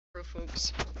micro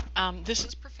folks. This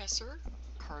is Professor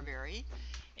Carberry,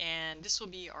 and this will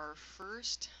be our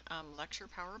first lecture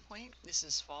PowerPoint. This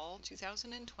is fall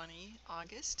 2020,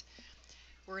 August.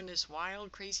 We're in this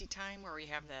wild, crazy time where we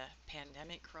have the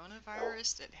pandemic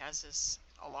coronavirus that has us,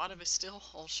 a lot of us still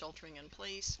all sheltering in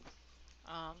place.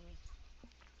 Um,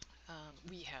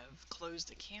 we have closed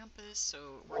the campus, so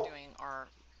we're doing our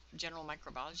general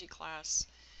microbiology class,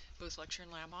 both lecture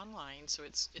and lab online. So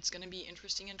it's going to be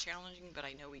interesting and challenging, but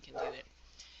I know we can do it.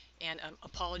 And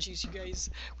apologies, you guys.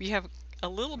 We have a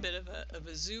little bit of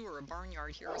a zoo or a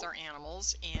barnyard here with our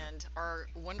animals, and our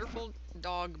wonderful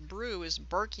dog Brew is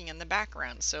barking in the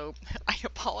background. So I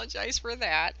apologize for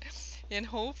that, and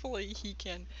hopefully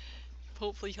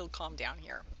he'll calm down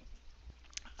here.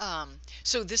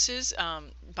 So this is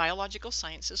Biological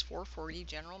Sciences 440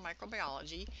 General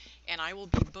Microbiology, and I will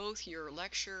be both your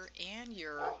lecture and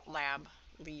your lab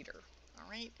leader. All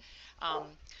right. Um,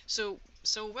 so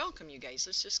welcome, you guys.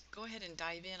 Let's just go ahead and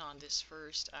dive in on this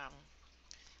first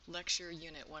lecture,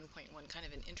 Unit 1.1, kind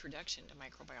of an introduction to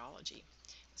microbiology.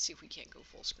 Let's see if we can't go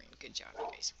full screen. Good job, you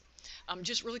guys.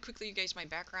 Just really quickly, you guys, my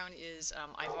background is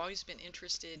I've always been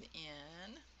interested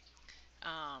in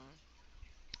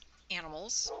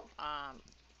animals,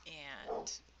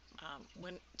 and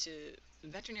went to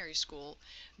veterinary school,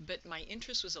 but my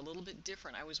interest was a little bit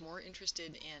different. I was more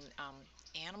interested in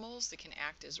animals that can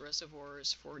act as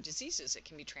reservoirs for diseases that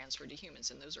can be transferred to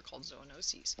humans, and those are called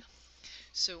zoonoses.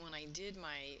 So when I did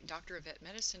my Doctor of Vet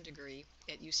Medicine degree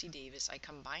at UC Davis, I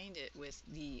combined it with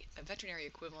the veterinary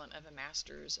equivalent of a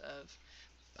Master's of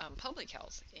Public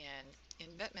Health, and in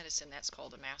vet medicine that's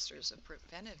called a Master's of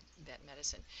Preventive Vet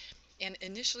Medicine. And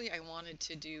initially I wanted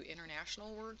to do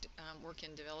international work, work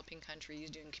in developing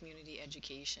countries, doing community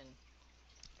education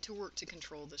to work to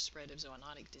control the spread of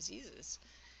zoonotic diseases.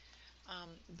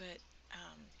 But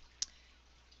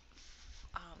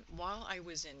while I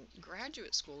was in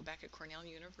graduate school back at Cornell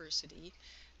University,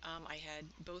 I had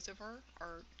both of our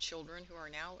children who are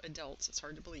now adults, it's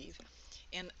hard to believe,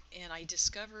 and I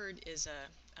discovered as a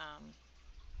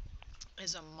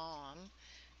mom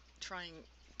trying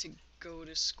to go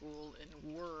to school and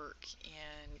work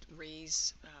and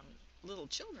raise little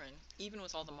children, even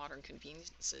with all the modern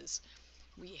conveniences.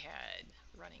 We had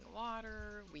running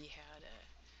water, we had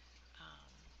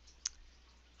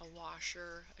a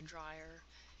washer, a dryer.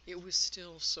 It was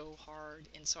still so hard,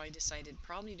 and so I decided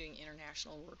probably doing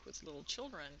international work with little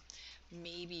children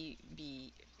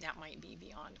that might be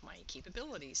beyond my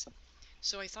capabilities.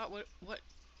 So I thought,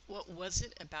 what was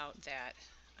it about that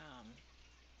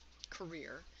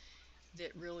career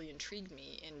that really intrigued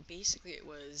me? And basically it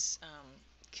was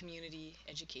community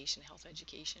education, health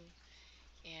education.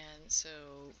 And so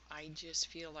I just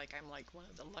feel like I'm like one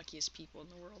of the luckiest people in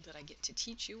the world that I get to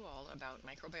teach you all about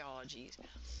microbiology.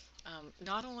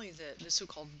 Not only the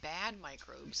so-called bad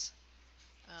microbes,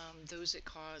 those that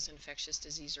cause infectious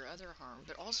disease or other harm,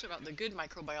 but also about the good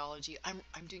microbiology. I'm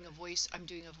doing a voice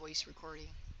recording.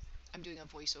 I'm doing a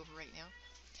voiceover right now.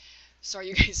 Sorry,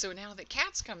 you guys. So now the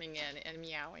cat's coming in and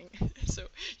meowing. So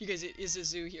you guys, it is a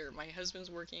zoo here. My husband's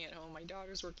working at home. My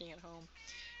daughter's working at home.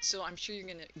 So I'm sure you're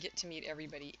going to get to meet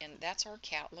everybody. And that's our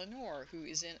cat, Lenore, who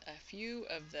is in a few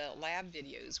of the lab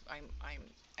videos.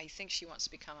 I think she wants to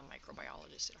become a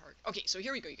microbiologist at heart. Okay, so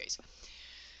here we go, you guys.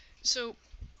 So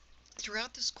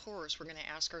throughout this course, we're going to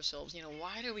ask ourselves,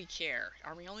 why do we care?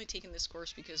 Are we only taking this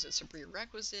course because it's a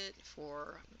prerequisite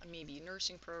for maybe a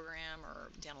nursing program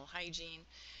or dental hygiene?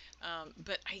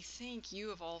 But I think you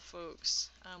of all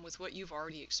folks, with what you've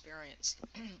already experienced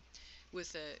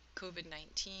with the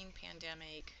COVID-19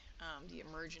 pandemic, the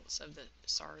emergence of the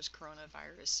SARS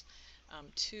coronavirus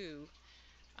 2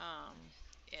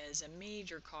 as a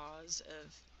major cause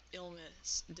of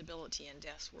illness, debility, and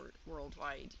death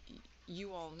worldwide,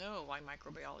 you all know why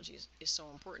microbiology is so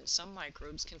important. Some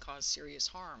microbes can cause serious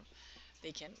harm.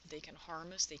 They can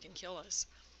harm us, they can kill us.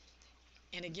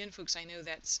 And again, folks, I know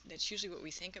that's usually what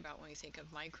we think about when we think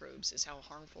of microbes, is how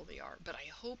harmful they are. But I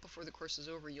hope before the course is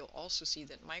over, you'll also see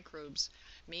that microbes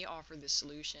may offer the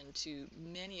solution to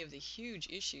many of the huge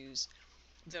issues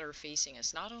that are facing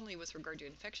us, not only with regard to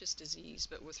infectious disease,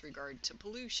 but with regard to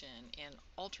pollution and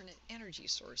alternate energy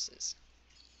sources.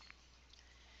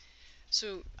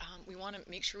 So we want to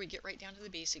make sure we get right down to the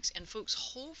basics. And folks,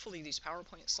 hopefully these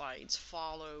PowerPoint slides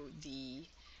follow the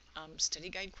study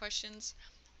guide questions.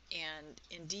 And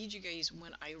indeed, you guys,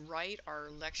 when I write our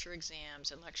lecture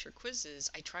exams and lecture quizzes,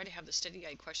 I try to have the study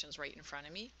guide questions right in front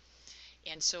of me.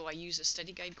 And so I use the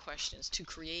study guide questions to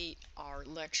create our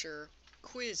lecture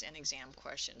quiz and exam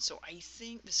questions. So I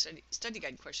think the study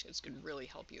guide questions could really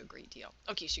help you a great deal.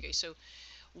 Okay, so you guys, so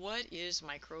what is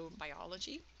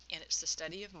microbiology? and it's the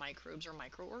study of microbes or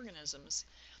microorganisms.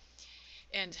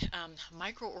 And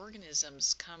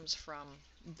microorganisms comes from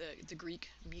the Greek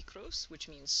mikros, which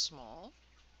means small.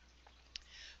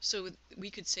 So we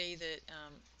could say that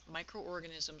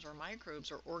microorganisms or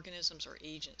microbes are organisms or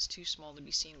agents too small to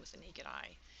be seen with the naked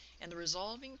eye. And the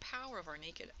resolving power of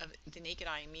the naked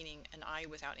eye, meaning an eye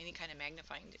without any kind of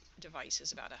magnifying device,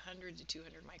 is about 100 to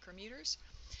 200 micrometers.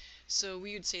 So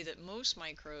we would say that most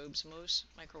microbes, most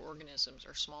microorganisms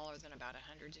are smaller than about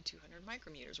 100 to 200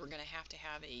 micrometers. We're going to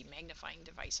have a magnifying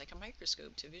device like a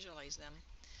microscope to visualize them.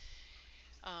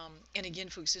 And again,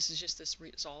 folks, this is just this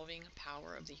resolving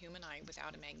power of the human eye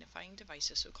without a magnifying device,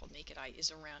 the so-called naked eye,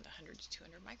 is around 100 to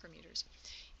 200 micrometers.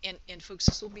 And folks,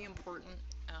 this will be important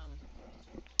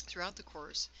throughout the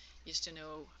course, is to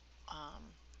know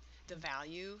the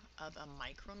value of a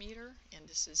micrometer, and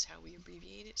this is how we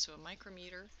abbreviate it. So a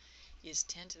micrometer is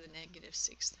 10 to the negative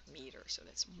 6th meter, so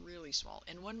that's really small.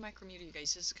 And 1 micrometer, you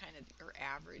guys, this is kind of your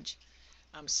average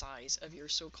size of your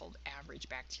so-called average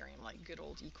bacterium, like good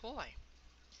old E. coli.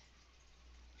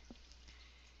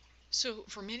 So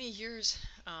for many years,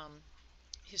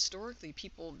 historically,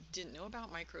 people didn't know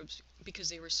about microbes because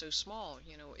they were so small.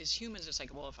 You know, as humans, it's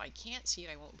like, well, if I can't see it,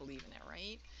 I won't believe in it,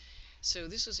 right? So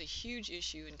this was a huge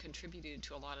issue and contributed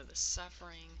to a lot of the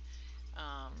suffering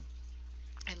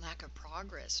and lack of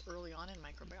progress early on in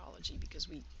microbiology because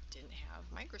we didn't have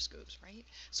microscopes, right?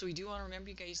 So we do want to remember,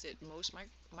 you guys, that most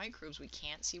microbes we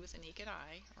can't see with the naked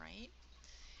eye, right?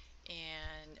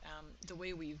 And the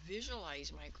way we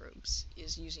visualize microbes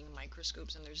is using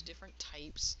microscopes, and there's different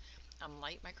types.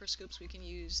 Light microscopes we can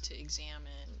use to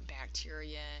examine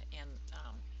bacteria and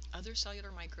other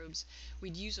cellular microbes.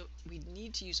 We'd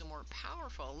need to use a more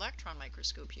powerful electron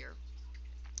microscope here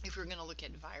if we're going to look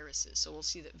at viruses. So we'll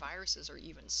see that viruses are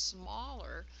even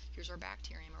smaller. Here's our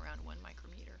bacterium, around 1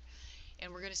 micrometer.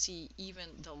 And we're going to see even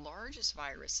the largest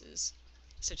viruses,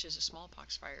 such as a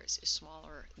smallpox virus, is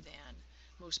smaller than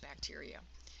most bacteria.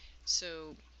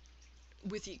 So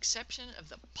with the exception of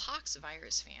the pox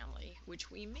virus family,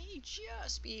 which we may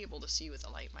just be able to see with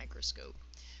a light microscope,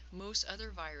 most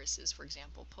other viruses, for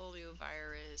example,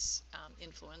 poliovirus,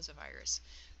 influenza virus,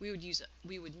 we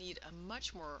would need a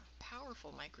much more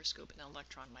powerful microscope, an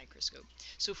electron microscope.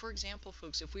 So for example,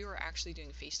 folks, if we were actually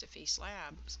doing face-to-face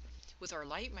labs with our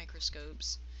light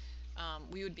microscopes,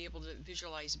 we would be able to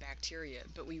visualize bacteria,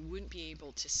 but we wouldn't be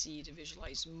able to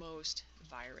visualize most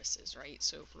viruses, right?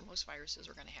 So for most viruses,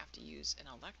 we're going to have to use an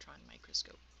electron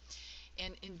microscope.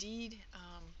 And indeed,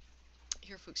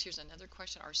 here, folks, here's another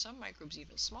question. Are some microbes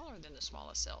even smaller than the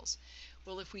smallest cells?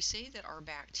 Well, if we say that our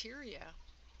bacteria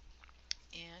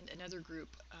and another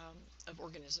group of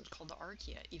organisms called the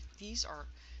archaea, if these are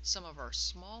some of our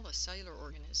smallest cellular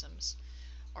organisms,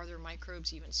 are their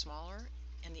microbes even smaller?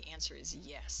 And the answer is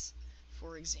yes.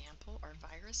 For example, our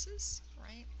viruses,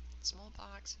 right?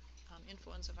 Smallpox,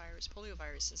 influenza virus,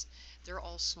 polioviruses, they're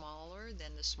all smaller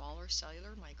than the smaller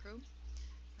cellular microbe,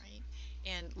 right?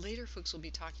 And later, folks will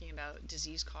be talking about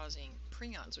disease-causing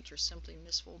prions, which are simply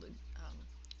misfolded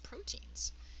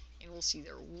proteins. And we'll see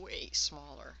they're way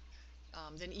smaller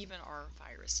than even our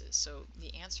viruses. So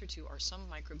the answer to, are some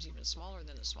microbes even smaller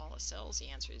than the smallest cells? The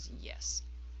answer is yes.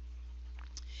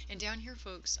 And down here,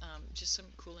 folks, just some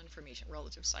cool information.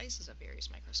 Relative sizes of various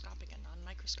microscopic and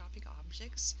non-microscopic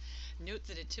objects. Note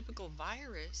that a typical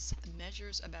virus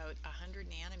measures about 100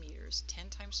 nanometers, 10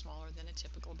 times smaller than a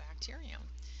typical bacterium.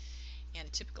 And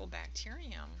a typical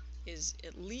bacterium is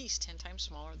at least 10 times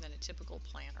smaller than a typical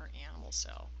plant or animal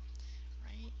cell,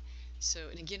 right? So,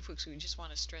 and again, folks, we just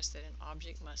want to stress that an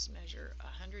object must measure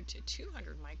 100 to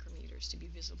 200 micrometers to be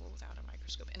visible without a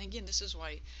microscope. And again, this is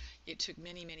why it took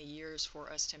many, many years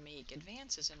for us to make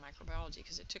advances in microbiology,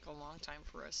 because it took a long time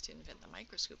for us to invent the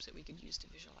microscopes that we could use to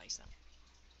visualize them.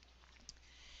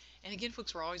 And again,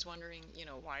 folks, we're always wondering, you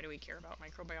know, why do we care about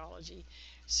microbiology?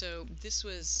 So this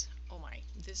was, oh my,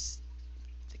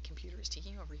 the computer is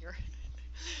taking over here.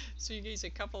 So you guys, a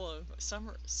couple of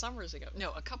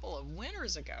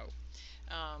winters ago,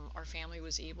 our family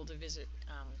was able to visit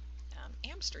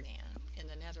Amsterdam in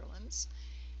the Netherlands.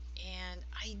 And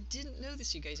I didn't know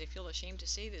this, you guys. I feel ashamed to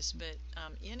say this, but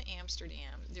in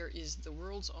Amsterdam, there is the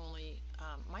world's only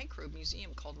microbe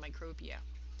museum called Mixcopia.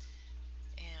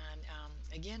 And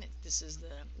again, this is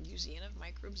the Museum of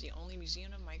Microbes, the only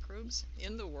museum of microbes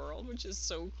in the world, which is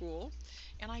so cool.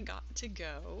 And I got to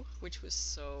go, which was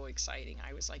so exciting.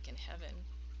 I was like in heaven.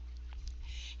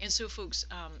 And so, folks,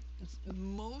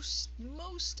 most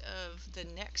of the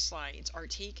next slides are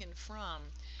taken from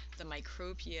the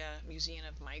Mixcopia Museum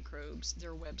of Microbes,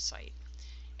 their website.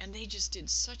 And they just did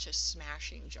such a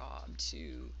smashing job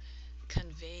to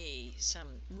convey some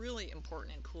really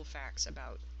important and cool facts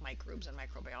about microbes and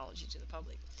microbiology to the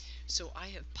public. So I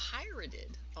have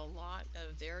pirated a lot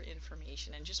of their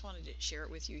information and just wanted to share it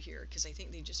with you here because I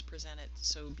think they just present it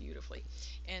so beautifully.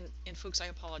 And folks, I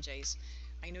apologize.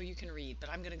 I know you can read, but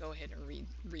I'm going to go ahead and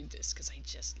read this because I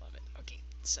just love it. Okay,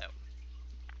 so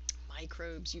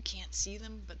microbes, you can't see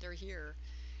them, but they're here.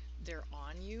 They're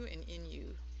on you and in you.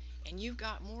 And you've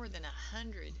got more than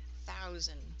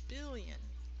 100,000 billion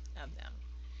of them.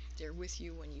 They're with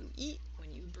you when you eat,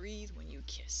 when you breathe, when you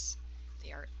kiss.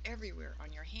 They are everywhere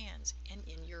on your hands and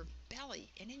in your belly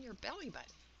and in your belly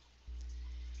button.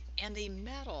 And they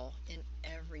meddle in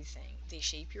everything. They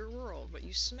shape your world, what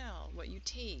you smell, what you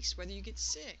taste, whether you get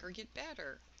sick or get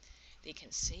better. They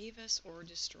can save us or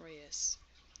destroy us.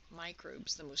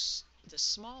 Microbes, the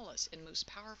smallest and most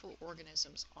powerful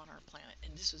organisms on our planet.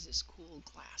 And this was this cool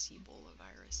glass Ebola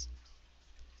virus.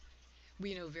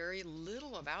 We know very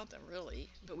little about them, really,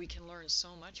 but we can learn so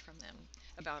much from them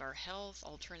about our health,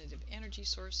 alternative energy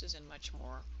sources, and much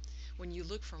more. When you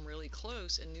look from really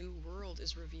close, a new world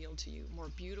is revealed to you, more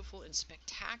beautiful and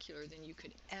spectacular than you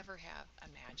could ever have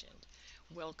imagined.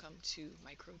 Welcome to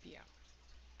Micropia.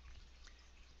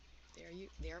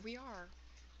 There we are.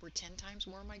 We're 10 times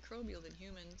more microbial than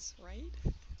humans, right?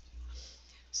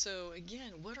 So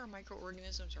again, what are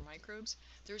microorganisms or microbes?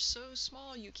 They're so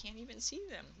small you can't even see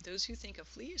them. Those who think a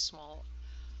flea is small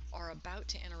are about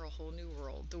to enter a whole new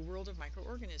world, the world of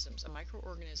microorganisms. A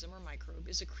microorganism or microbe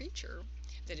is a creature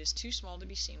that is too small to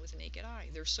be seen with the naked eye.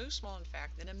 They're so small, in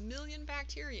fact, that 1,000,000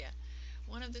 bacteria,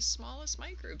 one of the smallest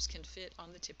microbes, can fit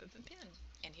on the tip of a pin.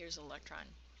 And here's an electron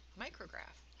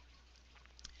micrograph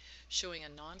showing a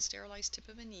non-sterilized tip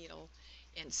of a needle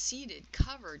and seeded,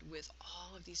 covered with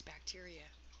all of these bacteria.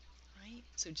 Right?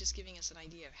 So just giving us an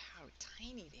idea of how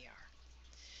tiny they are.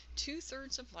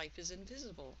 2/3 of life is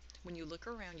invisible. When you look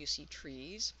around, you see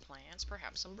trees, plants,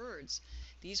 perhaps some birds.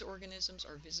 These organisms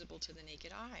are visible to the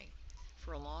naked eye.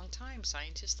 For a long time,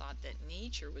 scientists thought that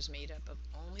nature was made up of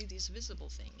only these visible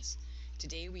things.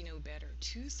 Today we know better.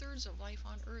 2/3 of life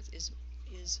on Earth is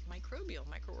microbial,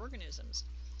 microorganisms,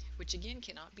 which again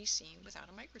cannot be seen without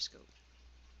a microscope.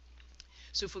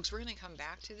 So folks, we're going to come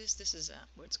back to this. This is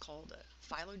what's called a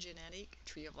phylogenetic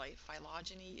tree of life.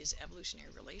 Phylogeny is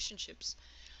evolutionary relationships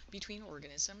between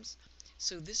organisms.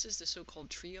 So this is the so-called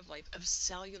tree of life of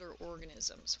cellular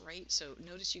organisms, right? So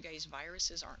notice you guys,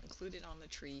 viruses aren't included on the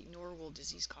tree, nor will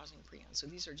disease-causing prions. So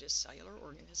these are just cellular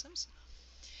organisms.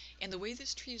 And the way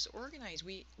this tree is organized,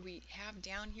 we have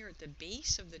down here at the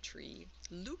base of the tree,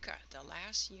 Luca, the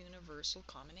last universal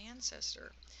common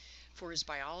ancestor. For as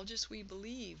biologists, we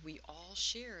believe we all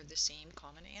share the same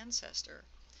common ancestor,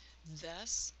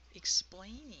 thus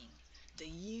explaining the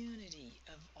unity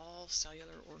of all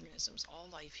cellular organisms, all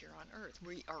life here on Earth.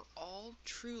 We are all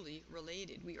truly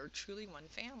related. We are truly one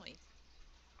family.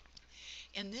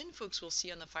 And then, folks, we'll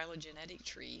see on the phylogenetic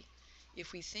tree,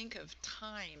 if we think of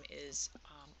time as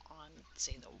on,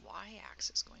 say, the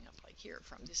y-axis going up like here,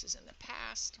 from this is in the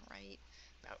past, right,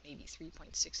 about maybe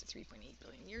 3.6 to 3.8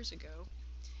 billion years ago.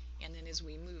 And then as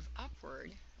we move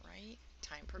upward, right,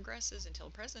 time progresses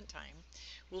until present time,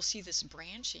 we'll see this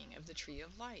branching of the tree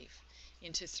of life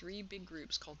into 3 big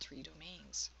groups called 3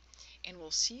 domains. And we'll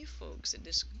see, folks, that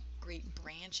this great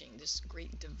branching, this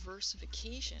great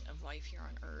diversification of life here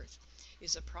on Earth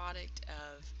is a product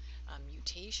of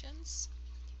mutations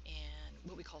and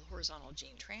what we call horizontal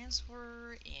gene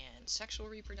transfer and sexual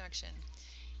reproduction.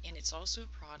 And it's also a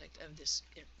product of this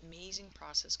amazing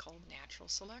process called natural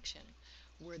selection,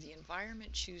 where the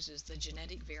environment chooses the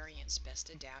genetic variants best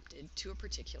adapted to a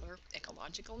particular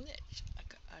ecological niche,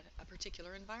 a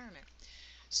particular environment.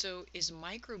 So as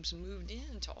microbes moved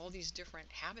into all these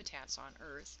different habitats on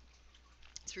Earth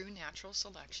through natural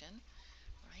selection,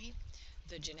 right,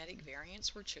 the genetic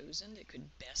variants were chosen that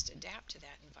could best adapt to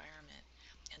that environment.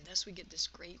 And thus we get this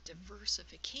great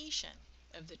diversification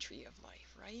of the tree of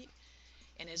life, right?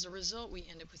 And as a result, we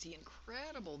end up with the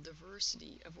incredible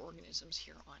diversity of organisms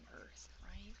here on Earth,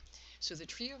 right? So the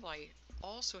tree of life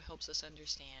also helps us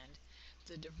understand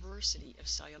the diversity of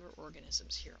cellular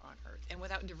organisms here on Earth. And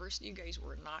without diversity, you guys,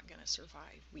 we're not going to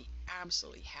survive. We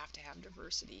absolutely have to have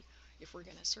diversity if we're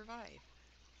going to survive.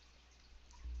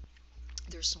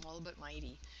 They're small but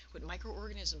mighty. What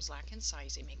microorganisms lack in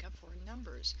size, they make up for in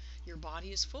numbers. Your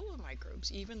body is full of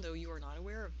microbes, even though you are not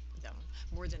aware of them.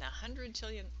 More than 100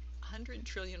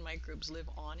 trillion microbes live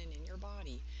on and in your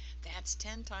body. That's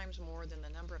 10 times more than the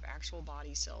number of actual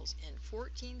body cells and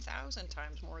 14,000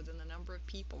 times more than the number of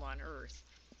people on Earth.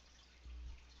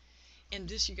 And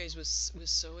this, you guys, was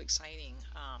so exciting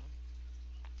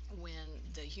when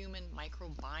the human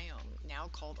microbiome, now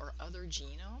called our other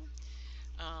genome,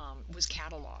 was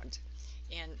cataloged.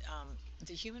 And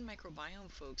the human microbiome,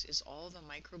 folks, is all the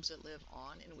microbes that live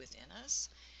on and within us.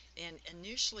 And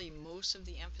initially, most of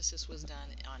the emphasis was done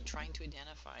on trying to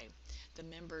identify the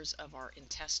members of our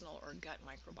intestinal or gut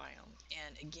microbiome.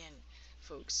 And again,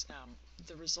 folks,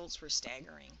 the results were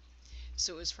staggering.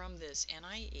 So it was from this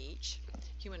NIH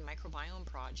Human Microbiome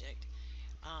Project.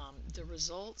 The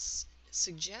results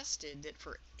suggested that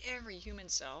for every human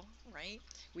cell, right,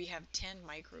 we have 10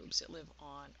 microbes that live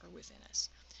on or within us.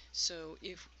 So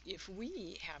if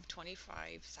we have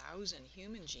 25,000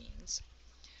 human genes,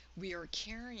 we are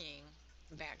carrying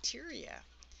bacteria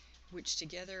which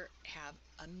together have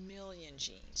 1,000,000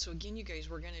 genes. So again, you guys,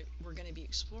 we're gonna be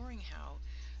exploring how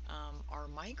our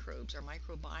microbes, our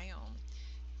microbiome,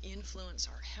 influence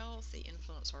our health, they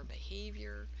influence our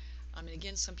behavior. And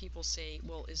again, some people say,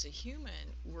 well, as a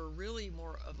human, we're really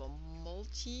more of a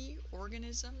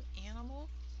multi-organism animal.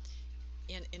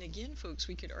 And again, folks,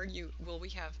 we could argue, well,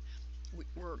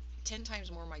 we're 10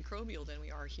 times more microbial than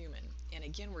we are human. And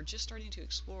again, we're just starting to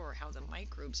explore how the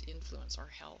microbes influence our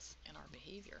health and our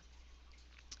behavior.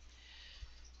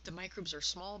 The microbes are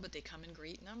small, but they come in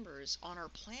great numbers. On our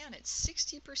planet,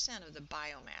 60% of the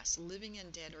biomass, living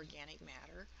and dead organic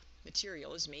matter,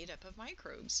 material is made up of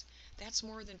microbes. That's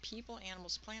more than people,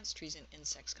 animals, plants, trees, and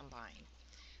insects combined.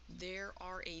 There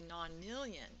are a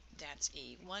nonillion, that's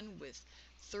a 1 with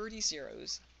 30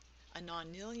 zeros, a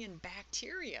nonillion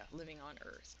bacteria living on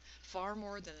Earth, far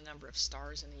more than the number of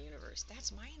stars in the universe.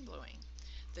 That's mind-blowing.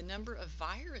 The number of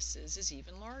viruses is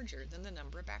even larger than the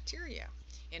number of bacteria.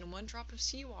 In 1 drop of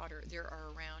seawater, there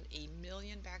are around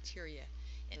 1,000,000 bacteria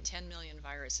and 10 million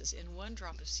viruses in 1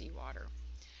 drop of seawater.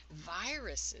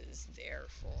 Viruses,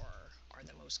 therefore, are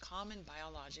the most common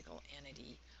biological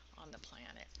entity on the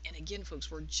planet. And again, folks,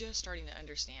 we're just starting to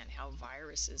understand how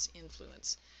viruses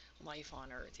influence life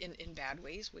on Earth in bad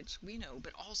ways, which we know,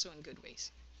 but also in good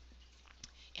ways.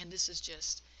 And this is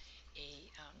just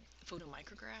a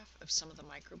photomicrograph of some of the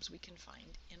microbes we can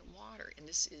find in water. And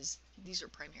these are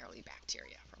primarily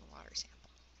bacteria from a water sample.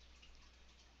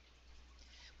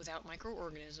 Without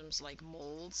microorganisms like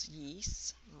molds,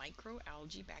 yeasts,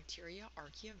 microalgae, bacteria,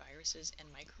 archaea, viruses, and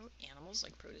microanimals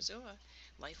like protozoa,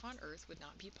 life on Earth would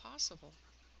not be possible.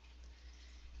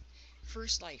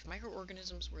 First life.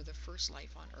 Microorganisms were the first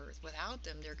life on Earth. Without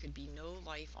them, there could be no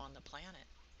life on the planet.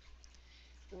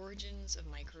 Origins of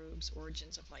microbes,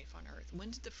 origins of life on Earth.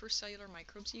 When did the first cellular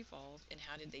microbes evolve, and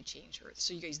how did they change Earth?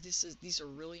 So you guys, these are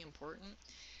really important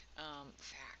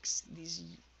facts.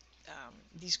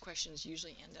 These questions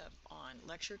usually end up on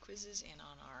lecture quizzes and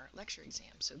on our lecture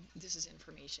exams. So this is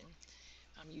information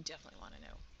you definitely want to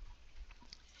know.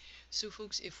 So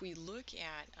folks, if we look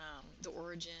at the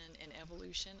origin and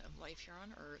evolution of life here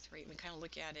on Earth, right, we kind of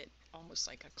look at it almost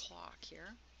like a clock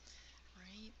here,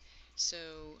 right?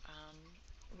 So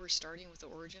we're starting with the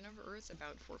origin of Earth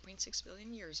about 4.6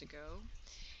 billion years ago.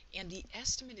 And the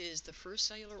estimate is the first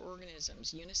cellular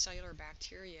organisms, unicellular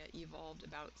bacteria, evolved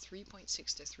about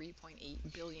 3.6 to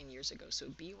 3.8 billion years ago. So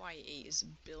BYA is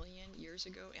billion years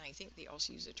ago, and I think they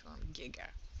also use the term giga,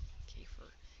 okay,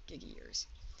 for giga years.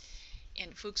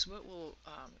 And folks, what we'll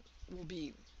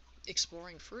be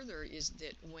exploring further is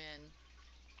that when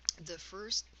the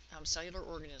first cellular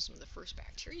organism, the first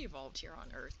bacteria evolved here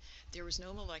on Earth, there was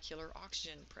no molecular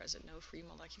oxygen present, no free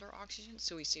molecular oxygen.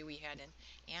 So we say we had an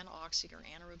anoxic or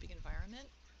anaerobic environment.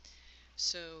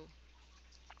 So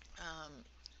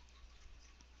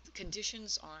the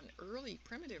conditions on early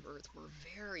primitive Earth were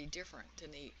very different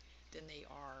than they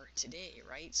are today,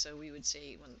 right? So we would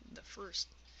say when the first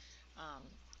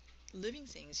living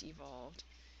things evolved,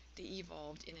 they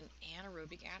evolved in an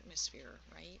anaerobic atmosphere,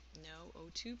 right? No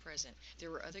O2 present. There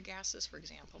were other gases, for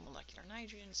example, molecular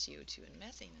nitrogen, CO2, and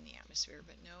methane in the atmosphere,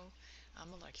 but no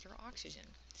molecular oxygen.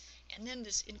 And then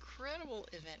this incredible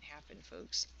event happened,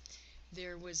 folks.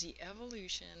 There was the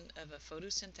evolution of a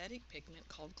photosynthetic pigment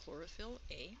called chlorophyll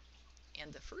A,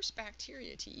 and the first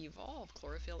bacteria to evolve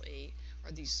chlorophyll A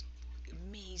are these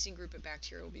amazing group of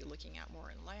bacteria we'll be looking at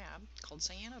more in lab called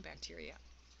cyanobacteria.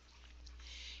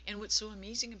 And what's so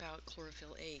amazing about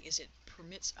chlorophyll A is it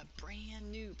permits a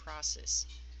brand new process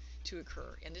to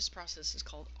occur. And this process is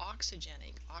called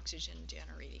oxygenic,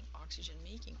 oxygen-generating,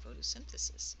 oxygen-making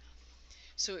photosynthesis.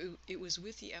 So it was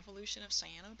with the evolution of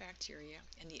cyanobacteria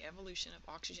and the evolution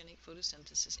of oxygenic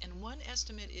photosynthesis. And one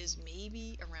estimate is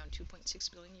maybe around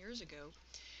 2.6 billion years ago,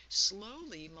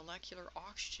 slowly molecular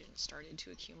oxygen started to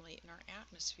accumulate in our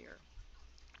atmosphere.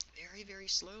 Very, very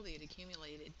slowly it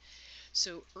accumulated.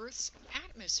 So Earth's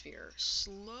atmosphere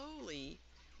slowly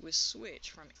was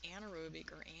switched from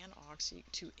anaerobic or anoxic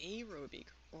to aerobic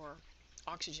or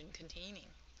oxygen containing.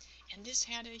 And this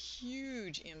had a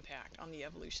huge impact on the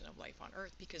evolution of life on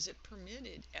Earth because it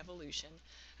permitted evolution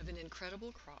of an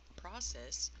incredible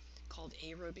process called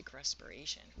aerobic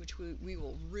respiration, which we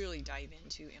will really dive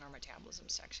into in our metabolism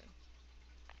section.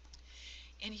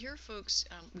 And here, folks,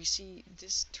 we see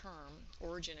this term,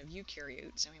 origin of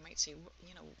eukaryotes, and we might say,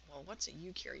 well, what's a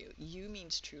eukaryote? Eu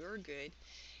means true or good.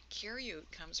 Karyote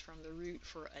comes from the root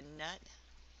for a nut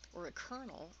or a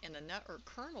kernel, and the nut or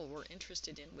kernel we're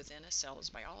interested in within a cell as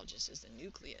biologists is the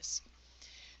nucleus.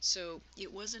 So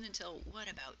it wasn't until,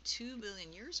 about 2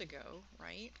 billion years ago,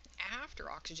 right, after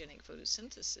oxygenic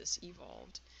photosynthesis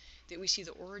evolved, that we see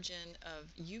the origin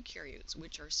of eukaryotes,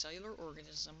 which are cellular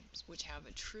organisms which have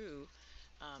a true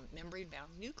membrane-bound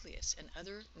nucleus and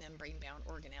other membrane-bound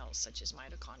organelles such as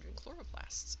mitochondria and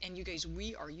chloroplasts. And you guys,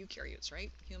 we are eukaryotes,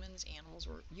 right? Humans, animals,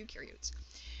 or eukaryotes.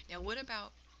 Now, what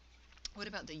about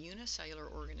the unicellular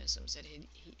organisms that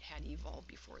had evolved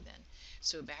before then?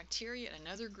 So bacteria and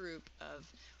another group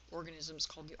of organisms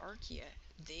called the archaea,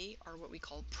 they are what we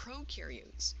call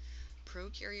prokaryotes.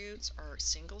 Prokaryotes are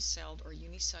single-celled or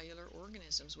unicellular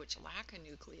organisms which lack a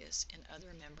nucleus and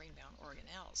other membrane-bound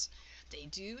organelles. They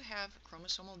do have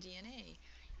chromosomal DNA,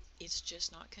 it's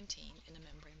just not contained in a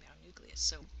membrane-bound nucleus.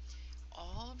 So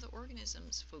all of the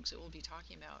organisms, folks, that we'll be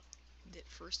talking about that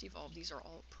first evolved, these are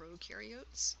all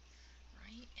prokaryotes,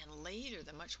 right? And later,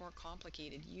 the much more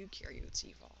complicated eukaryotes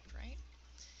evolved, right?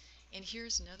 And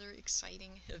here's another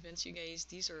exciting event, you guys.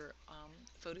 These are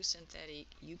photosynthetic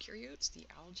eukaryotes, the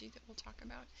algae that we'll talk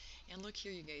about. And look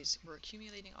here, you guys, we're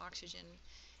accumulating oxygen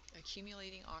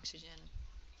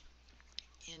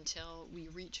until we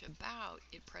reach about,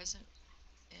 in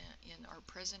our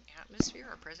present atmosphere,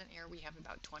 our present air, we have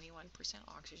about 21%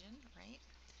 oxygen, right?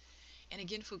 And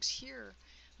again, folks, here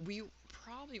we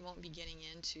probably won't be getting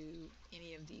into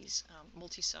any of these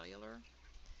multicellular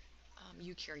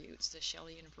eukaryotes, the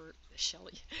shelly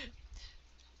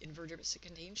invertebrates that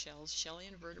contain shells, shelly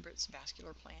invertebrates,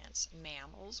 vascular plants,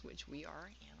 mammals, which we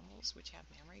are, animals, which have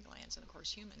mammary glands, and of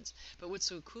course humans. But what's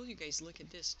so cool, you guys, look at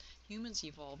this. Humans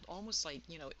evolved almost like,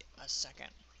 a second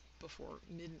before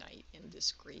midnight in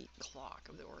this great clock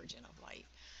of the origin of life.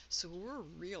 So we're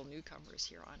real newcomers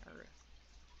here on Earth.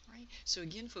 Right? So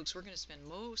again, folks, we're going to spend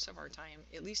most of our time,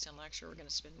 at least in lecture, we're going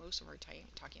to spend most of our time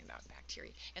talking about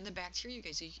bacteria. And the bacteria, you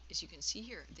guys, as you can see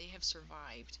here, they have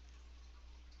survived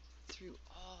through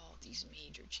all these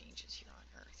major changes here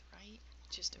on Earth, right?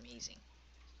 Just amazing.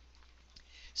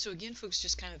 So again, folks,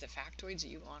 just kind of the factoids that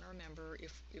you want to remember.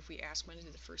 If we ask when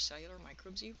did the first cellular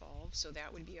microbes evolve, so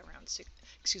that would be around 3.6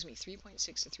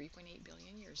 to 3.8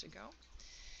 billion years ago.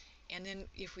 And then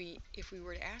if we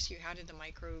were to ask you how did the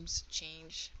microbes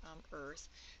change Earth,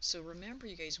 so remember,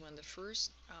 you guys, when the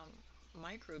first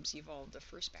microbes evolved, the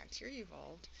first bacteria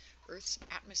evolved, Earth's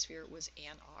atmosphere was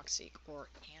anoxic or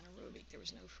anaerobic. There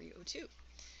was no free O2.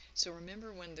 So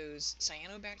remember when those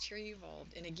cyanobacteria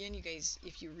evolved, and again, you guys,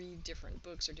 if you read different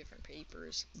books or different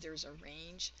papers, there's a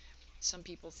range. Some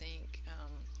people think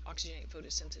oxygenic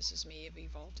photosynthesis may have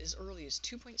evolved as early as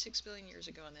 2.6 billion years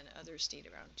ago, and then others state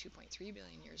around 2.3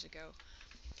 billion years ago.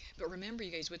 But remember,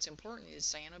 you guys, what's important is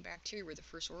cyanobacteria were the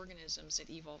first organisms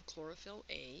that evolved chlorophyll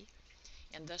A,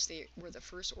 and thus they were the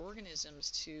first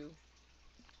organisms to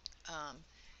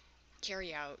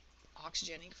carry out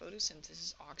oxygenic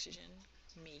photosynthesis,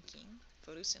 oxygen-making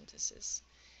photosynthesis.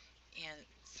 And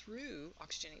through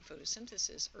oxygenic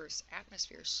photosynthesis, Earth's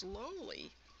atmosphere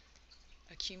slowly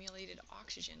accumulated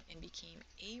oxygen and became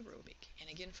aerobic. And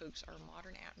again, folks, our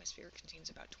modern atmosphere contains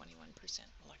about 21%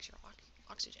 molecular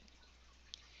oxygen.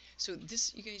 So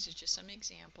this, you guys, is just some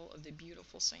example of the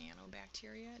beautiful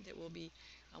cyanobacteria that we'll be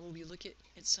looking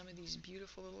at some of these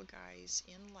beautiful little guys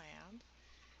in lab.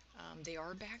 They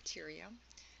are bacteria.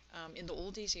 In the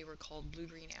old days, they were called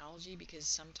blue-green algae because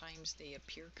sometimes they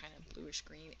appear kind of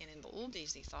bluish-green, and in the old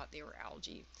days, they thought they were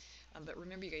algae. But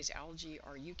remember, you guys, algae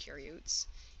are eukaryotes,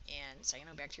 and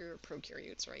cyanobacteria are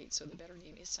prokaryotes, right? So the better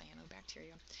name is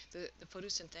cyanobacteria. The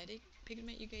photosynthetic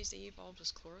pigment, you guys, they evolved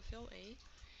was chlorophyll A.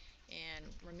 And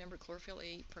remember, chlorophyll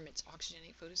A permits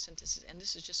oxygenic photosynthesis. And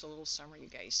this is just a little summary, you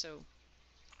guys. So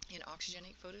in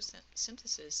oxygenic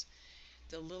photosynthesis,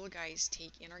 the little guys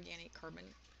take inorganic carbon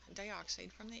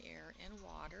dioxide from the air and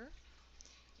water.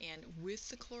 And with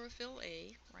the chlorophyll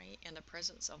A, right, and the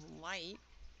presence of light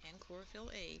and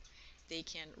chlorophyll A, they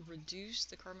can reduce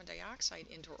the carbon dioxide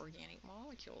into organic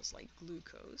molecules like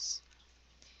glucose.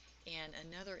 And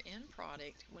another end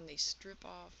product, when they strip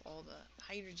off all the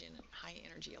hydrogen and high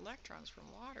energy electrons from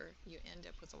water, you end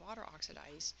up with the water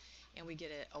oxidized, and we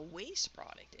get a waste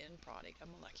product, end product of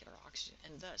molecular oxygen,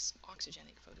 and thus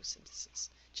oxygenic photosynthesis.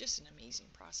 Just an amazing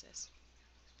process.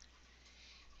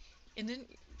 And then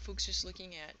folks just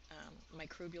looking at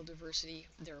microbial diversity,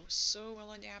 they're so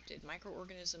well adapted.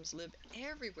 Microorganisms live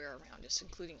everywhere around us,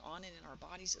 including on and in our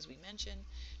bodies, as we mentioned.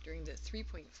 During the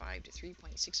 3.5 to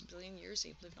 3.6 billion years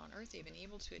they've lived on Earth, they've been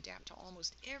able to adapt to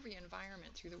almost every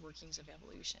environment through the workings of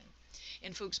evolution.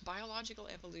 And folks, biological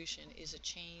evolution is a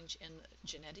change in the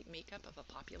genetic makeup of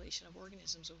a population of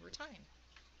organisms over time.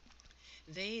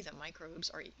 They, the microbes,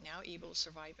 are now able to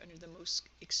survive under the most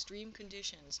extreme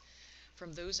conditions,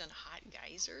 from those in hot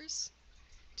geysers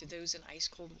to those in ice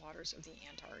cold waters of the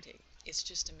Antarctic. It's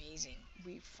just amazing.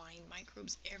 We find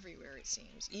microbes everywhere, it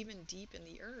seems, even deep in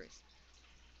the earth.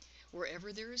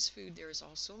 Wherever there is food, there is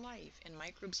also life, and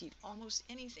microbes eat almost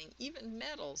anything, even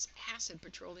metals, acid,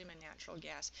 petroleum, and natural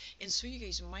gas. And so, you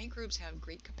guys, microbes have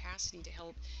great capacity to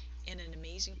help in an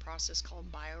amazing process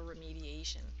called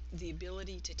bioremediation, the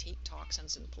ability to take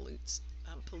toxins and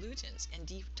pollutants and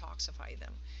detoxify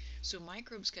them. So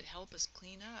microbes could help us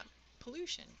clean up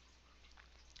pollution.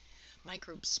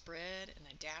 Microbes spread and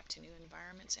adapt to new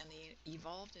environments, and they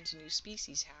evolved into new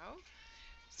species. How?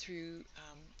 Through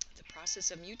the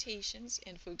process of mutations.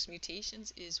 And folks,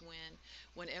 mutations is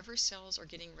whenever cells are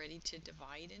getting ready to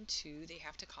divide in two, they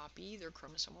have to copy their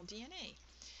chromosomal DNA.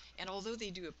 And although they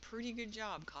do a pretty good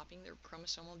job copying their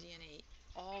chromosomal DNA,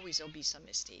 always there'll be some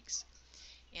mistakes.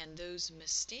 And those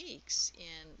mistakes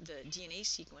in the DNA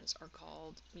sequence are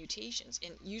called mutations.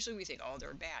 And usually we think, oh,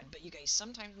 they're bad. But you guys,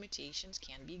 sometimes mutations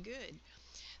can be good.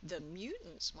 The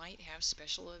mutants might have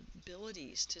special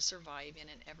abilities to survive in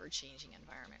an ever-changing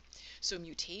environment. So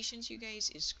mutations, you guys,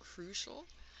 is crucial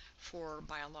for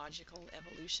biological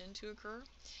evolution to occur.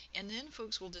 And then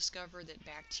folks will discover that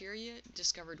bacteria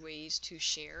discovered ways to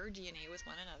share DNA with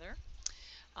one another.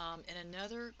 And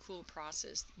another cool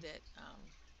process that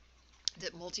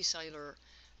multicellular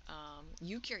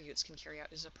eukaryotes can carry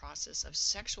out is a process of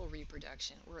sexual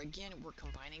reproduction, where again we're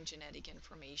combining genetic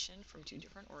information from two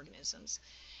different organisms.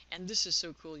 And this is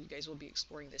so cool, you guys will be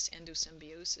exploring this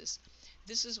endosymbiosis.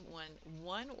 This is when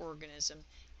one organism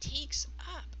takes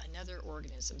up another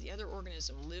organism. The other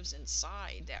organism lives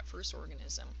inside that first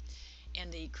organism,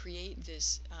 and they create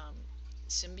this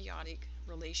symbiotic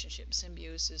relationship.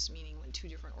 Symbiosis meaning when two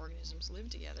different organisms live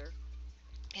together.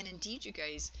 And indeed, you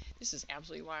guys, this is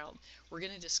absolutely wild. We're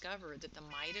going to discover that the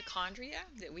mitochondria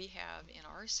that we have in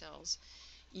our cells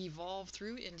evolved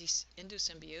through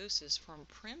endosymbiosis from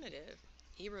primitive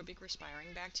aerobic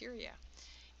respiring bacteria.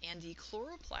 And the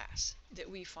chloroplasts that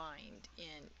we find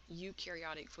in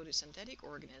eukaryotic photosynthetic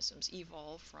organisms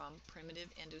evolved from primitive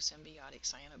endosymbiotic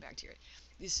cyanobacteria.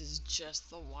 This is just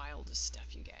the wildest stuff,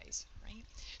 you guys, right?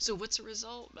 So what's a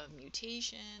result of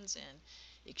mutations and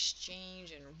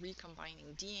exchange and recombining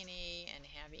DNA and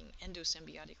having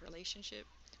endosymbiotic relationship?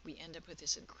 We end up with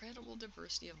this incredible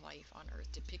diversity of life on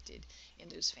Earth depicted in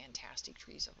those fantastic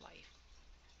trees of life.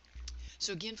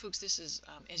 So again, folks, this is,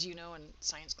 as you know, in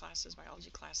science classes,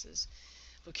 biology classes,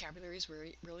 vocabulary is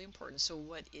really important. So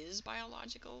what is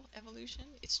biological evolution?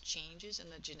 It's changes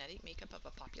in the genetic makeup of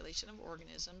a population of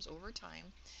organisms over time.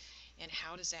 And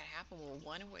how does that happen? Well,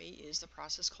 one way is the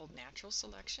process called natural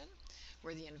selection,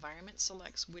 where the environment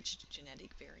selects which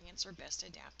genetic variants are best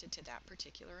adapted to that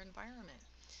particular environment,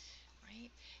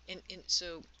 right? And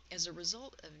so as a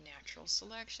result of natural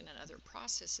selection and other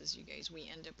processes, you guys, we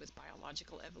end up with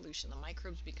biological evolution. The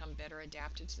microbes become better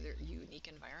adapted to their unique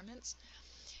environments,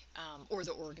 or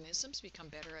the organisms become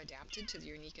better adapted to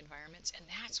their unique environments, and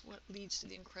that's what leads to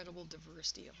the incredible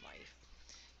diversity of life.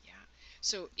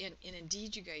 So, and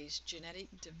indeed, you guys, genetic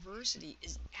diversity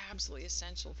is absolutely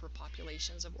essential for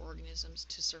populations of organisms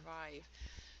to survive.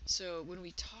 So when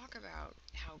we talk about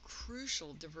how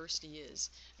crucial diversity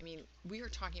is, I mean, we are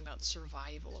talking about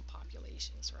survival of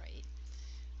populations, right?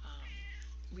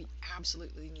 We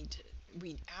absolutely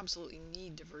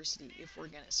need diversity if we're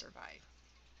going to survive.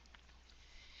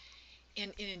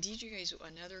 And indeed, you guys,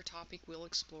 another topic we'll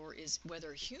explore is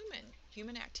whether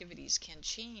human activities can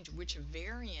change which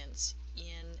variants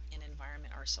in an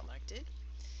environment are selected.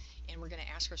 And we're going to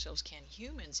ask ourselves, can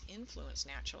humans influence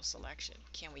natural selection?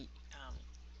 Can we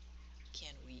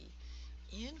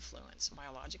influence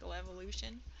biological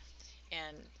evolution?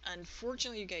 And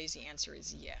unfortunately, you guys, the answer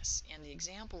is yes. And the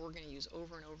example we're going to use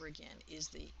over and over again is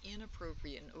the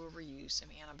inappropriate and overuse of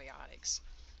antibiotics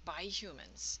by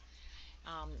humans.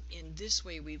 In this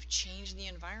way, we've changed the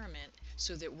environment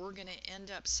so that we're going to end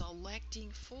up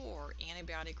selecting for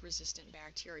antibiotic-resistant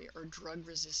bacteria or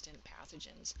drug-resistant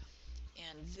pathogens.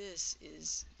 And this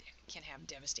can have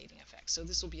devastating effects. So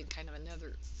this will be kind of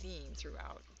another theme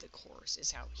throughout the course,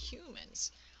 is how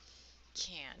humans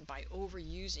can, by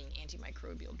overusing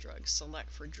antimicrobial drugs,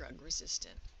 select for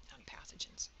drug-resistant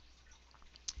pathogens.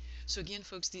 So again,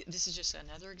 folks, this is just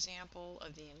another example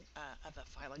of of a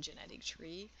phylogenetic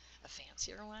tree, a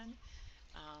fancier one.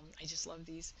 I just love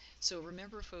these. So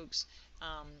remember, folks,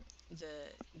 um,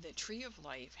 the tree of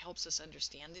life helps us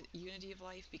understand the unity of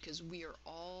life because we are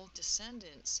all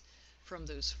descendants from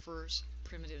those first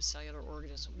primitive cellular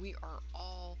organisms. We are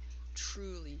all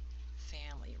truly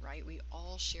family, right? We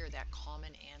all share that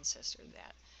common ancestor,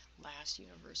 that last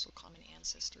universal common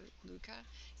ancestor, Luca,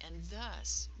 and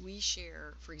thus we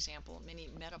share, for example, many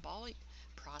metabolic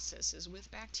processes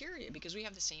with bacteria because we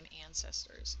have the same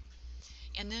ancestors.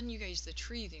 And then, you guys, the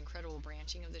tree, the incredible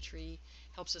branching of the tree,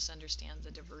 helps us understand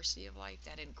the diversity of life,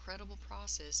 that incredible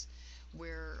process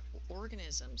where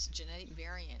organisms, genetic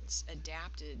variants,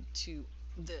 adapted to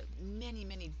the many,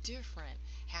 many different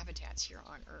habitats here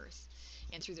on Earth.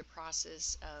 And through the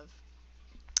process of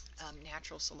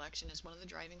natural selection as one of the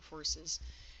driving forces,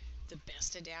 the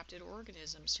best adapted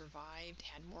organisms survived,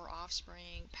 had more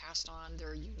offspring, passed on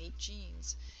their unique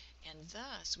genes, and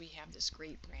thus we have this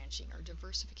great branching or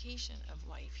diversification of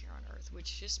life here on Earth,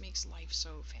 which just makes life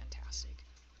so fantastic.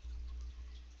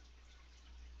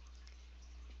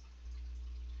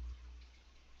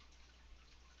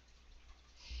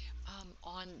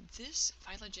 On this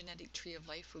phylogenetic tree of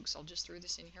life, folks, I'll just throw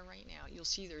this in here right now. You'll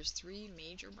see there's three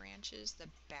major branches: the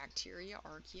bacteria,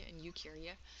 archaea, and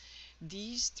eukarya.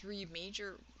 These three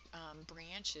major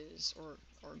branches or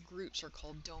groups are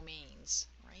called domains,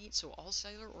 right? So all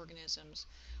cellular organisms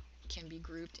can be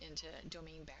grouped into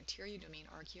domain bacteria, domain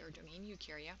archaea, or domain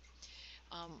eukarya.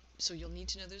 So you'll need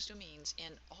to know those domains.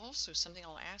 And also, something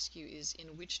I'll ask you is,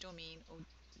 in which domain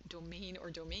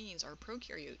or domains are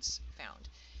prokaryotes found?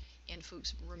 And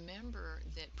folks, remember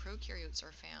that prokaryotes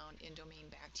are found in domain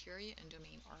bacteria and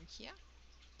domain archaea.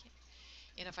 Okay.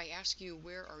 And if I ask you,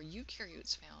 where are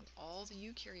eukaryotes found? All the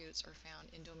eukaryotes are found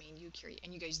in domain eukarya.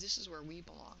 And you guys, this is where we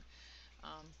belong.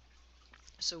 Um,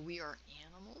 so we are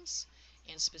animals,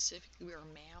 and specifically we are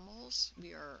mammals.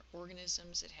 We are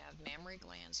organisms that have mammary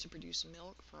glands to produce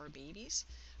milk for our babies,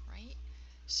 right?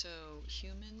 So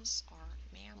humans are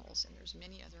mammals, and there's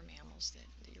many other mammals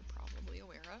that you're probably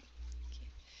aware of. Okay.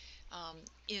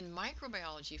 In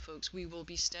microbiology, folks, we will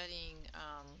be studying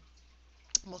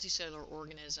multicellular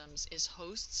organisms as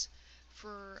hosts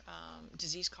for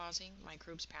disease-causing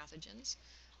microbes, pathogens,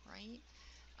 right?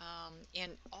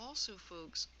 And also,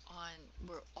 folks,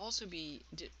 we'll also be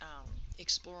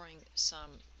exploring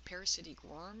some parasitic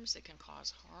worms that can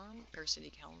cause harm,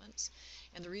 parasitic helminths.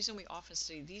 And the reason we often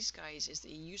study these guys is they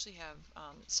usually have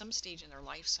some stage in their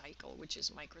life cycle which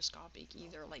is microscopic,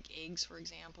 either like eggs, for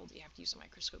example, that you have to use a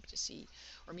microscope to see,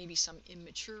 or maybe some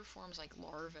immature forms like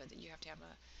larvae that you have to have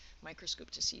a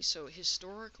microscope to see. So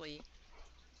historically,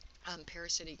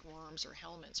 parasitic worms or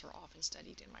helminths are often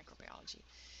studied in microbiology.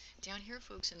 Down here,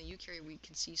 folks, in the eukarya, we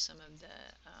can see some of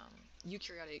the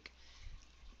eukaryotic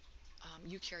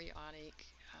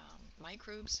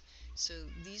microbes. So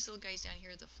these little guys down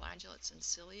here, the flagellates and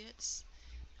ciliates,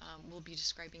 we'll be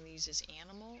describing these as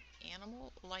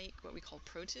animal-like, what we call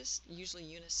protists, usually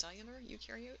unicellular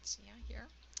eukaryotes. Yeah, here.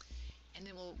 And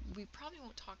then we probably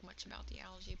won't talk much about the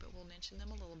algae, but we'll mention them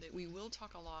a little bit. We will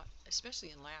talk a lot, especially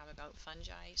in lab, about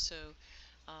fungi. So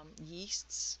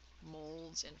yeasts,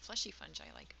 molds, and fleshy fungi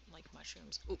like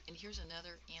mushrooms. Oh, and here's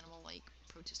another animal-like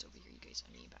protist over here, you guys,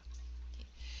 amoeba. Okay.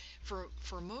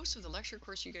 For most of the lecture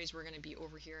course, you guys, we're going to be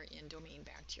over here in domain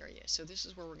bacteria. So this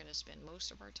is where we're going to spend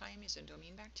most of our time, is in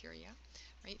domain bacteria,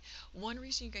 right? One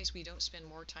reason, you guys, we don't spend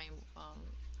more time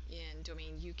in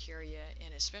domain eukarya,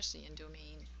 and especially in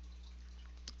domain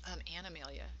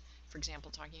animalia, for example,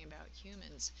 talking about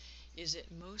humans, is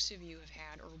that most of you have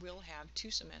had or will have 2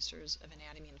 semesters of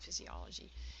anatomy and physiology,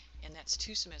 and that's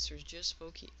 2 semesters just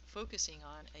focusing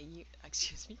on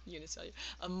unicellular,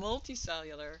 a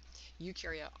multicellular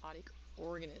eukaryotic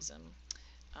organism,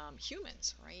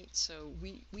 humans, right? So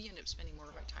we end up spending more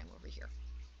of our time over here.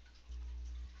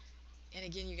 And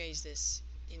again, you guys, this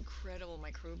incredible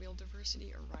microbial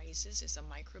diversity arises as the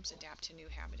microbes adapt to new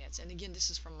habitats. And again, this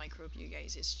is from Micropia, you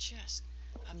guys. It's just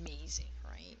amazing,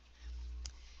 right?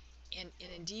 And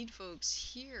indeed, folks,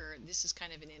 here, this is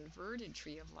kind of an inverted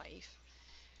tree of life.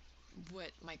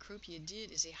 What Micropia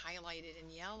did is they highlighted in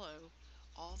yellow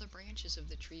all the branches of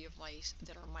the tree of life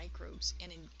that are microbes.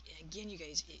 And again, you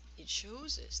guys, it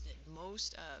shows us that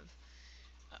most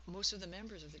of the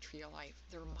members of the tree of life,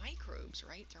 they're microbes,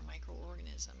 right? They're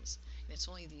microorganisms. And it's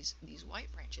only these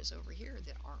white branches over here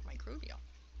that aren't microbial.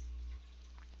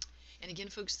 And again,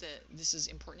 folks, this is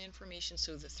important information.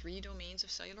 So the 3 domains of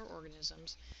cellular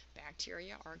organisms: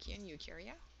 bacteria, archaea, and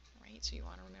eukarya, right? So you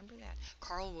want to remember that.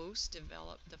 Carl Woese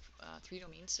developed the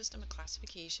 3-domain system of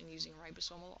classification using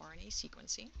ribosomal RNA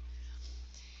sequencing.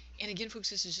 And again, folks,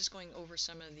 this is just going over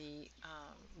some of the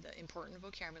important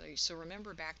vocabulary. So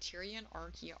remember, bacteria and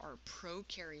archaea are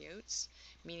prokaryotes,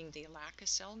 meaning they lack a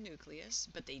cell nucleus,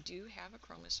 but they do have a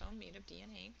chromosome made of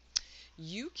DNA.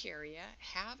 Eukarya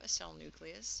have a cell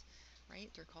nucleus,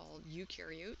 right? They're called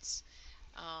eukaryotes.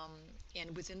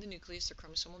 And within the nucleus, the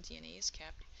chromosomal DNA is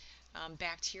kept.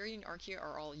 Bacteria and archaea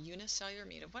are all unicellular,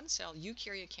 made of one cell.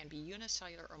 Eukarya can be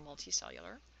unicellular or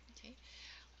multicellular. Okay?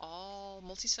 All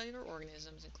multicellular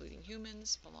organisms, including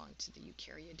humans, belong to the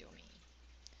eukarya domain.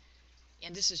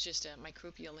 And this is just a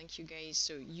Micropia link, you guys,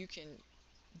 so you can,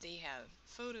 they have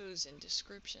photos and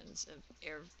descriptions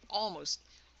of almost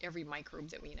every microbe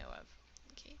that we know of.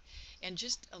 Okay, and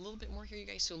just a little bit more here, you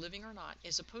guys. So living or not,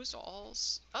 as opposed to all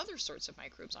other sorts of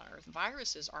microbes on Earth,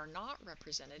 viruses are not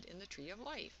represented in the tree of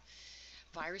life.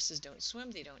 Viruses don't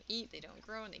swim, they don't eat, they don't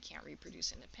grow, and they can't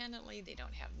reproduce independently. They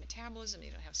don't have metabolism, they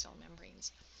don't have cell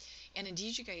membranes. And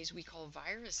indeed, you guys, we call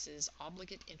viruses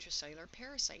obligate intracellular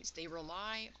parasites. They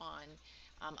rely on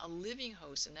a living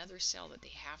host, another cell that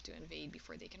they have to invade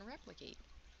before they can replicate.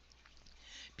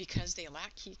 Because they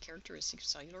lack key characteristics of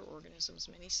cellular organisms,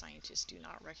 many scientists do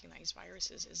not recognize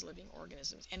viruses as living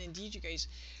organisms. And indeed, you guys,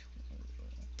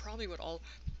 probably what all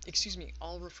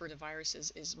refer to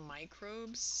viruses as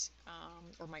microbes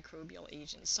or microbial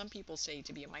agents. Some people say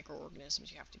to be a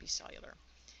microorganism, you have to be cellular.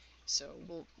 So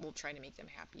we'll try to make them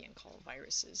happy and call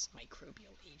viruses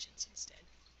microbial agents instead.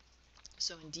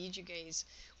 So indeed, you guys,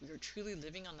 we are truly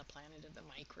living on the planet of the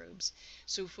microbes.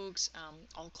 So folks,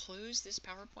 I'll close this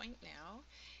PowerPoint now.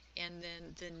 And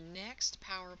then the next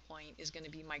PowerPoint is going to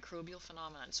be microbial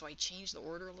phenomenon. So I changed the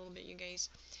order a little bit, you guys.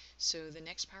 So the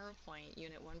next PowerPoint,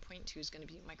 Unit 1.2, is going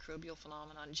to be microbial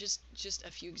phenomenon. Just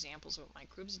a few examples of what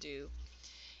microbes do.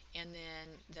 And then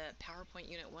the PowerPoint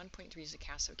Unit 1.3 is a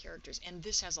cast of characters. And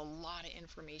this has a lot of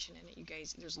information in it, you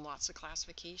guys. There's lots of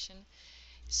classification.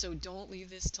 So don't leave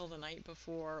this till the night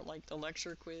before, like the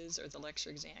lecture quiz or the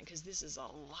lecture exam, because this is a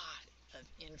lot of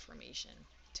information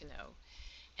to know.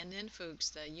 And then, folks,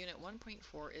 the Unit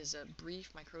 1.4 is a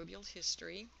brief microbial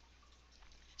history.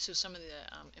 So some of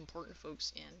the important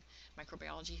folks in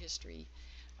microbiology history.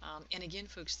 And again,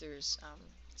 folks, there's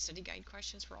study guide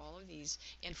questions for all of these.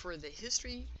 And for the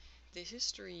history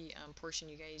portion,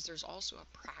 you guys, there's also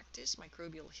a practice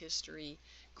microbial history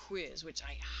quiz, which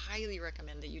I highly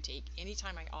recommend that you take.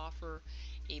 Anytime I offer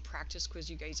a practice quiz,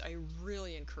 you guys, I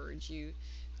really encourage you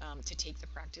to take the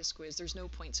practice quiz. There's no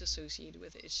points associated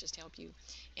with it. It's just to help you.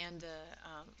 And the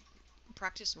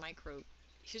practice micro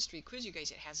history quiz, you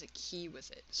guys, it has a key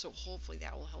with it. So hopefully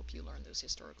that will help you learn those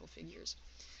historical figures.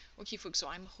 Okay, folks, so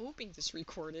I'm hoping this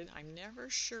recorded. I'm never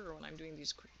sure when I'm doing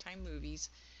these QuickTime movies.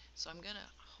 So I'm going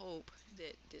to hope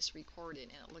that this recorded,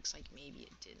 and it looks like maybe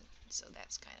it didn't. So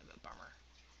that's kind of a bummer.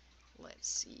 Let's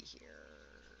see here.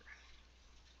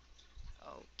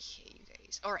 Okay, you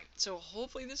guys. All right, so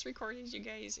hopefully this recorded, you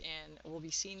guys, and we'll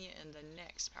be seeing you in the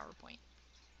next PowerPoint.